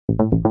Hi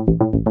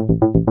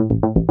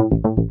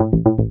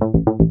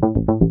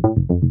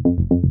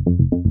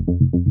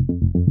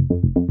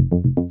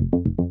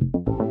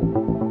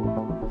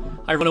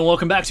everyone and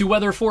welcome back to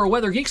Weather for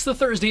Weather Geeks, the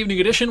Thursday evening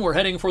edition. We're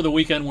heading for the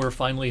weekend. We're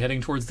finally heading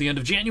towards the end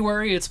of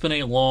January. It's been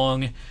a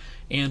long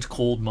and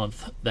cold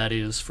month, that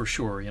is for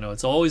sure. You know,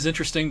 it's always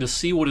interesting to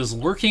see what is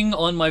lurking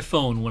on my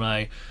phone when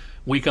I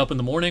wake up in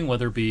the morning,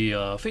 whether it be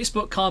a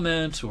Facebook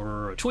comment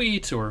or a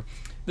tweet, or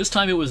this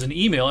time it was an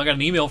email. I got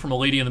an email from a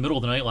lady in the middle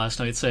of the night last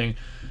night saying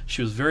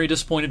she was very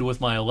disappointed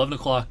with my 11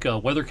 o'clock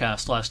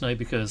weathercast last night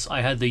because I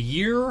had the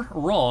year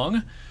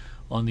wrong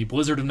on the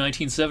blizzard of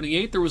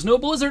 1978. There was no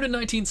blizzard in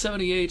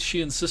 1978.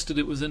 She insisted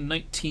it was in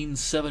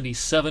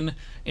 1977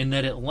 and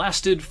that it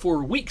lasted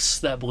for weeks,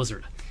 that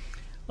blizzard.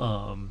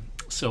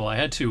 So I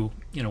had to,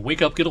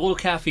 wake up, get a little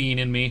caffeine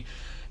in me,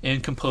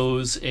 and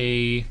compose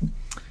a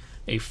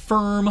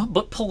firm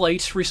but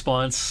polite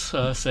response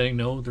saying,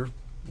 no, there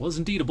was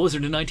indeed a blizzard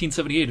in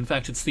 1978. In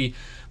fact, it's the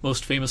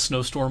most famous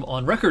snowstorm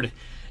on record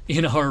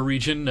in our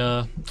region.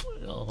 A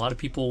lot of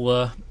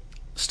people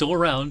still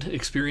around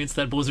experienced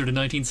that blizzard in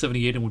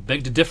 1978 and would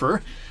beg to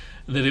differ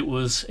that it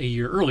was a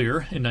year earlier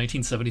in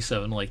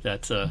 1977, like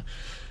that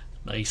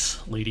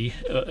nice lady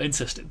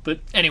insisted. But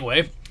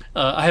anyway,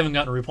 I haven't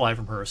gotten a reply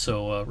from her,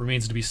 so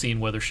remains to be seen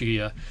whether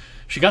she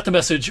got the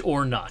message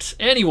or not.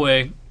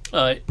 Anyway,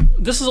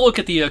 this is a look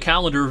at the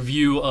calendar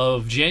view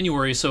of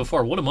January so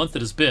far. What a month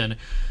it has been.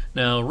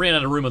 Now, ran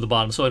out of room at the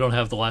bottom, so I don't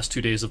have the last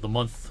 2 days of the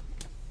month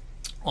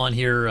on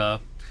here,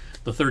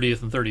 the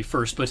 30th and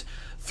 31st, but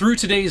through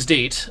today's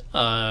date,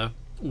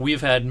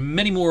 we've had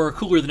many more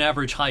cooler than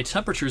average high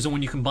temperatures, and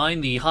when you combine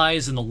the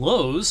highs and the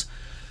lows,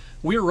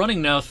 we're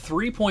running now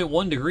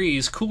 3.1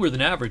 degrees cooler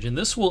than average, and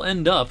this will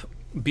end up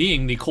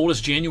being the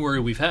coldest January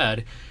we've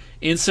had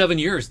in 7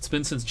 years. It's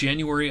been since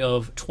January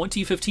of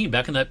 2015,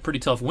 back in that pretty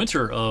tough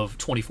winter of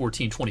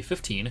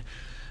 2014-2015,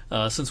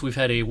 since we've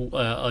had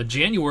a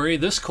January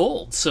this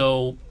cold.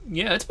 So,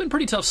 yeah, it's been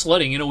pretty tough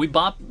sledding. We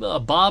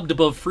bobbed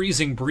above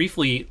freezing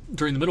briefly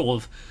during the middle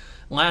of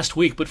last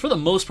week, but for the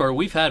most part,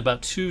 we've had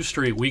about 2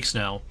 straight weeks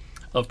now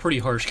of pretty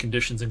harsh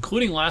conditions,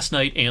 including last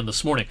night and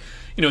this morning.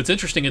 It's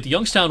interesting, at the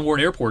Youngstown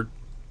Warren Airport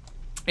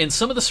and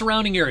some of the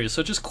surrounding areas,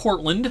 such as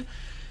Cortland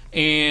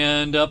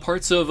and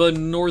parts of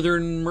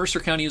northern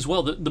Mercer County as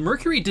well, the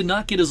mercury did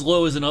not get as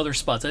low as in other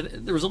spots.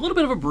 There was a little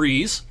bit of a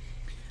breeze,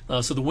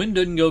 so the wind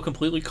didn't go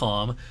completely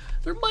calm.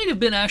 There might have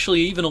been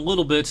actually even a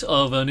little bit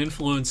of an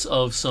influence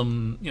of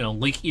some,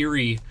 Lake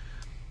Erie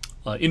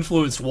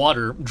influenced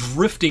water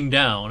drifting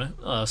down,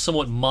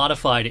 somewhat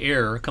modified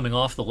air coming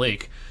off the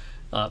lake.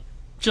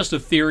 Just a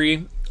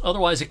theory.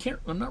 Otherwise,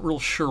 I'm not real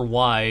sure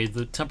why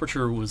the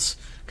temperature was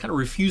kind of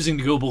refusing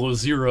to go below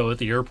zero at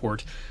the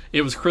airport.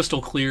 It was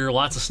crystal clear,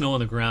 lots of snow on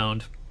the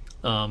ground,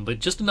 but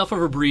just enough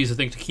of a breeze, I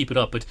think, to keep it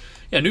up. But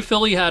yeah, New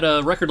Philly had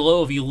a record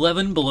low of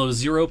 11 below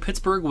zero.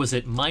 Pittsburgh was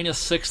at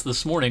 -6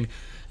 this morning.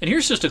 And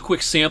here's just a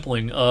quick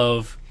sampling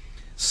of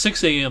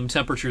 6 a.m.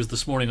 temperatures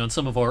this morning on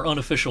some of our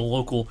unofficial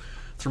local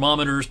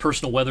thermometers,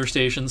 personal weather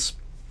stations.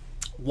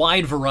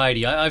 Wide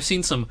variety. I've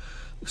seen some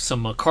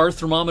car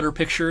thermometer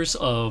pictures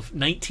of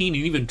 19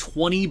 and even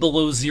 20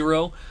 below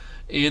zero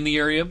in the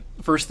area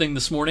first thing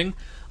this morning.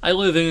 I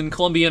live in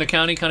Columbiana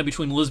County, kind of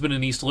between Lisbon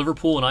and East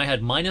Liverpool, and I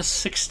had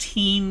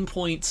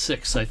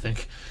 -16.6, I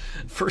think,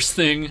 first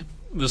thing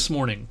this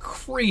morning.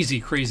 Crazy,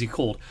 crazy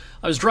cold.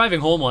 I was driving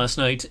home last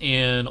night,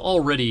 and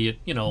already at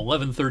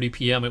 11:30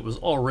 p.m. it was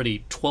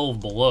already 12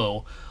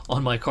 below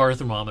on my car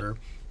thermometer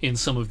in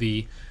some of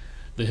the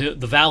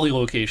valley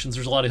locations.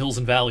 There's a lot of hills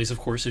and valleys, of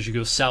course, as you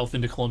go south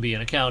into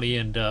Columbiana County,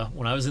 and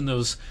when I was in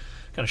those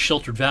kind of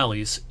sheltered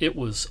valleys, it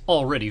was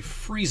already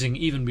freezing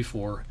even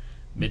before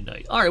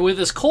midnight. All right, with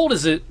as cold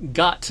as it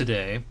got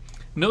today,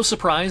 no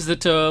surprise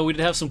that we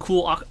did have some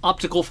cool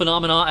optical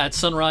phenomena at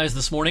sunrise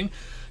this morning.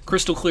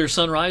 Crystal clear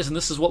sunrise, and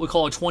this is what we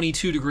call a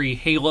 22-degree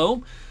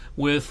halo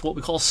with what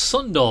we call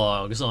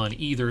sundogs on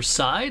either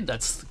side.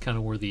 That's kind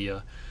of where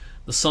the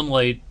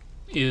sunlight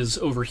is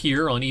over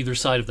here on either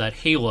side of that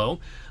halo.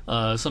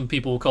 Some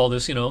people call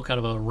this, kind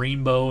of a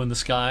rainbow in the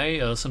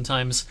sky.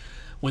 Sometimes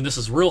when this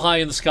is real high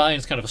in the sky and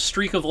it's kind of a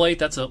streak of light,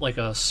 that's like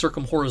a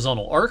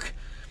circumhorizontal arc.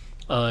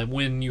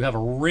 When you have a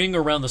ring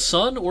around the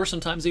sun, or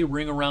sometimes a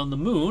ring around the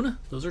moon,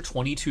 those are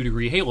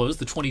 22-degree halos.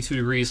 The 22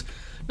 degrees,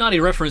 not a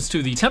reference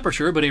to the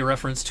temperature, but a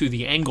reference to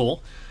the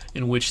angle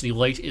in which the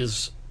light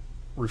is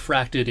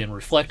refracted and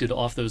reflected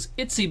off those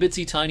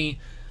itsy-bitsy tiny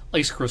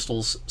ice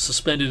crystals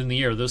suspended in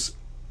the air.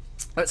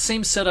 That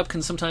same setup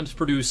can sometimes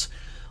produce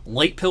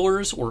light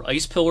pillars or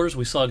ice pillars.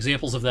 We saw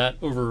examples of that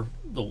over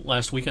the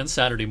last weekend,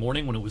 Saturday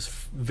morning, when it was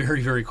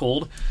very, very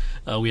cold.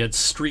 We had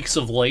streaks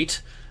of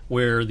light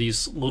where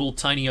these little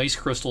tiny ice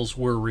crystals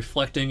were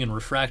reflecting and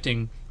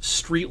refracting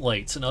street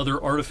lights and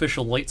other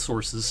artificial light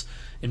sources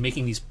and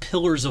making these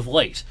pillars of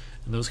light.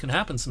 And those can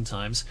happen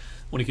sometimes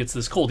when it gets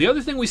this cold. The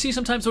other thing we see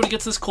sometimes when it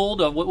gets this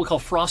cold, what we call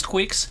frost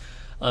quakes.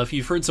 If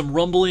you've heard some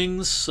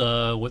rumblings,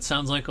 what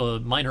sounds like a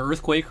minor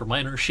earthquake or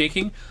minor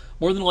shaking,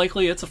 more than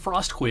likely it's a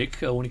frost quake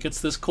when it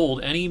gets this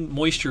cold. Any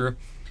moisture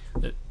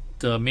that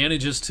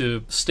manages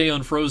to stay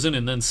unfrozen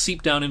and then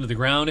seep down into the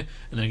ground,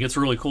 and then it gets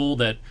really cold.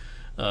 That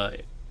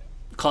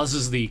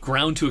causes the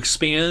ground to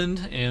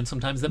expand, and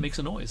sometimes that makes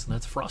a noise, and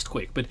that's a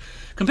frostquake. But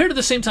compared to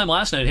the same time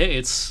last night, hey,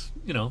 it's,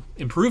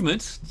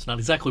 improvement. It's not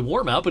exactly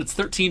warm out, but it's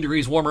 13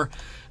 degrees warmer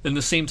than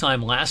the same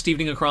time last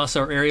evening across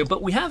our area.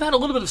 But we have had a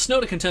little bit of snow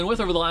to contend with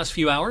over the last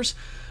few hours.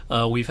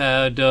 We've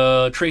had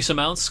trace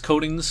amounts,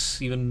 coatings,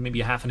 even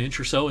maybe a half an inch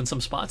or so in some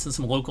spots, and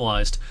some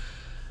localized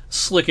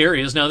slick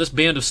areas. Now, this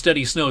band of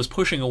steady snow is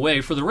pushing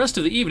away. For the rest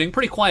of the evening,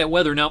 pretty quiet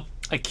weather. Now,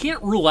 I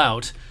can't rule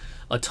out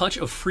a touch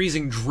of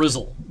freezing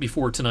drizzle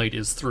before tonight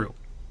is through.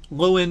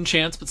 Low-end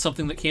chance, but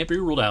something that can't be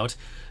ruled out.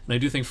 And I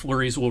do think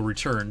flurries will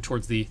return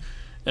towards the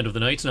end of the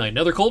night tonight.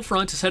 Another cold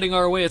front is heading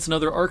our way. It's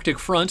another Arctic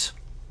front.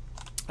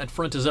 That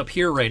front is up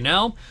here right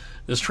now.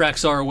 This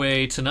tracks our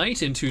way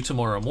tonight into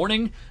tomorrow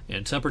morning,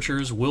 and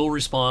temperatures will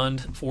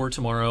respond for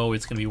tomorrow.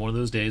 It's going to be one of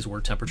those days where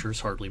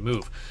temperatures hardly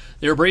move.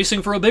 They're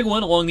bracing for a big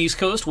one along the East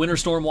Coast. Winter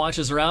storm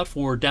watches are out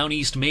for down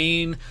east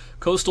Maine,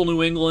 coastal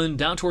New England,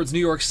 down towards New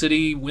York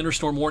City. Winter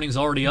storm warnings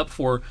already up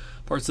for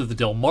parts of the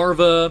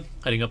Delmarva,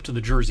 heading up to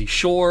the Jersey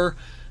Shore.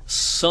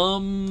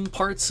 Some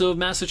parts of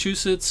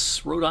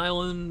Massachusetts, Rhode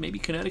Island, maybe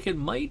Connecticut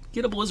might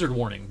get a blizzard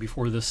warning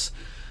before this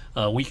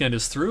weekend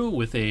is through,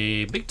 with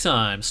a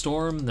big-time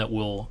storm that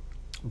will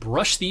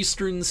brush the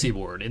eastern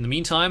seaboard. In the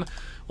meantime,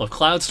 we'll have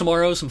clouds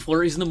tomorrow, some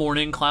flurries in the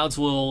morning. Clouds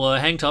will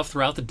hang tough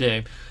throughout the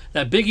day.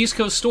 That big East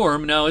Coast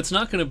storm, now it's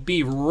not going to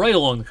be right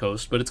along the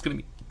coast, but it's going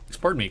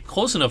to be,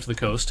 close enough to the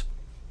coast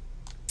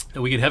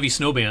that we get heavy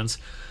snow bands.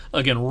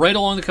 Again, right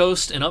along the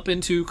coast and up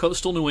into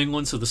coastal New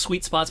England, so the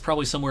sweet spot's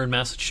probably somewhere in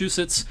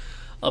Massachusetts,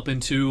 up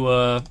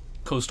into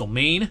coastal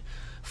Maine.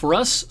 For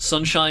us,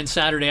 sunshine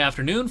Saturday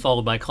afternoon,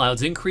 followed by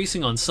clouds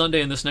increasing on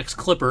Sunday and this next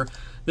clipper.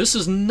 This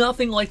is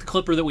nothing like the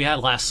clipper that we had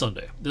last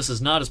Sunday. This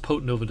is not as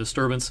potent of a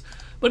disturbance,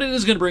 but it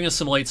is going to bring us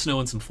some light snow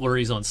and some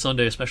flurries on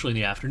Sunday, especially in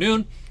the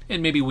afternoon,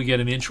 and maybe we get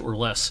an inch or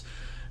less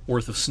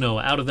worth of snow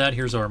out of that.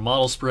 Here's our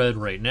model spread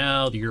right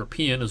now. The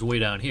European is way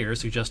down here,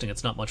 suggesting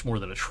it's not much more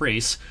than a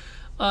trace.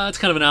 It's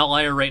kind of an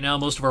outlier right now.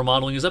 Most of our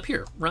modeling is up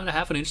here, around a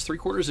half an inch,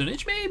 3/4 of an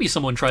inch. Maybe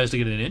someone tries to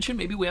get an inch, and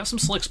maybe we have some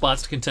slick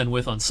spots to contend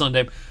with on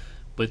Sunday.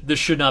 But this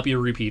should not be a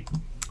repeat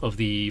of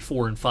the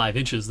 4 and 5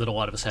 inches that a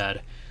lot of us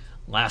had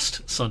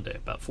last Sunday,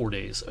 about 4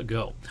 days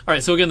ago. All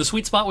right, so again, the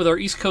sweet spot with our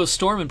East Coast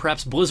storm and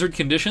perhaps blizzard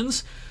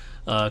conditions.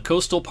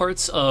 Coastal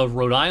parts of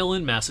Rhode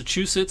Island,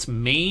 Massachusetts,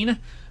 Maine,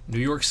 New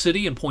York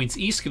City, and points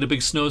east get a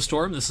big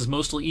snowstorm. This is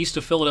mostly east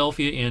of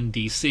Philadelphia and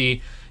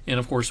D.C., and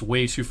of course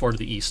way too far to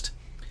the east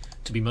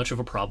to be much of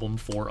a problem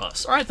for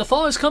us. All right, the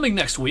thaw is coming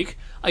next week.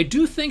 I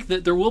do think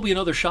that there will be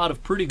another shot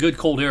of pretty good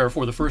cold air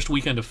for the first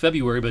weekend of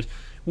February, but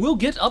we'll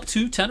get up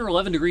to 10 or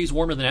 11 degrees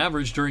warmer than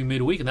average during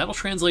midweek, and that'll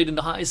translate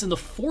into highs in the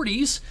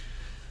 40s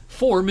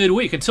for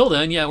midweek. Until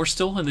then, yeah, we're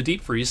still in the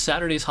deep freeze.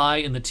 Saturday's high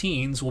in the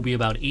teens will be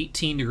about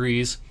 18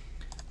 degrees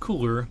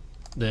cooler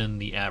than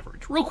the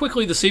average. Real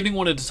quickly this evening,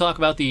 wanted to talk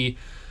about the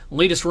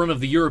latest run of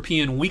the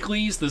European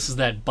weeklies. This is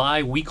that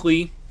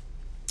bi-weekly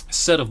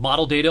set of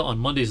model data on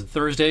Mondays and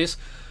Thursdays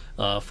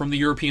from the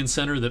European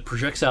Center that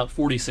projects out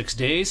 46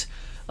 days.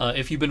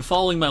 If you've been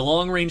following my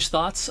long-range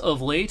thoughts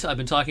of late, I've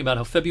been talking about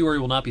how February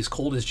will not be as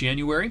cold as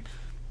January.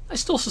 I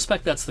still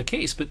suspect that's the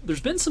case, but there's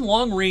been some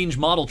long-range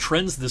model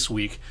trends this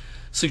week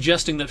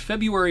suggesting that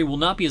February will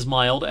not be as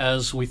mild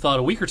as we thought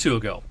a week or two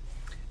ago.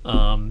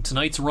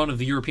 Tonight's run of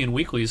the European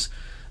weeklies,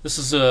 this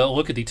is a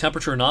look at the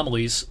temperature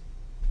anomalies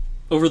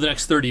over the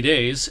next 30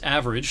 days,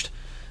 averaged,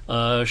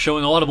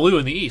 showing a lot of blue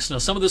in the east. Now,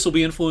 some of this will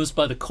be influenced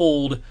by the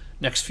cold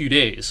next few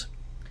days,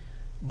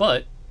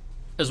 but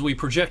as we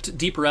project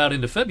deeper out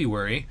into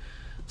February,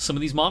 some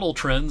of these model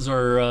trends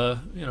are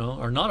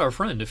not our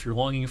friend. If you're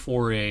longing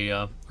for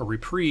a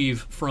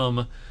reprieve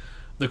from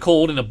the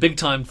cold and a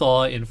big-time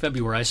thaw in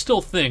February, I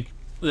still think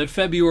that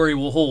February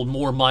will hold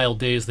more mild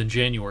days than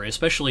January,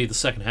 especially the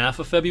second half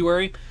of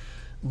February.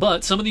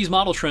 But some of these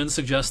model trends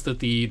suggest that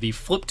the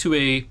flip to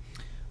a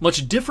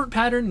much different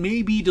pattern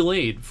may be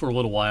delayed for a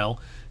little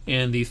while,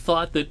 and the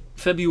thought that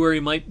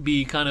February might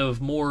be kind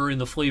of more in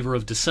the flavor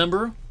of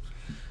December,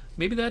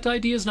 maybe that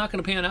idea is not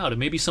going to pan out. It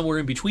may be somewhere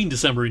in between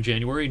December and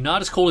January.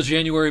 Not as cold as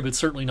January, but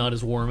certainly not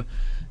as warm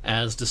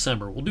as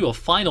December. We'll do a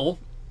final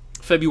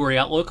February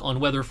outlook on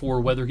weather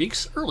for Weather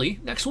Geeks early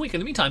next week. In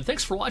the meantime,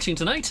 thanks for watching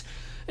tonight,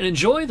 and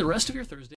enjoy the rest of your Thursday.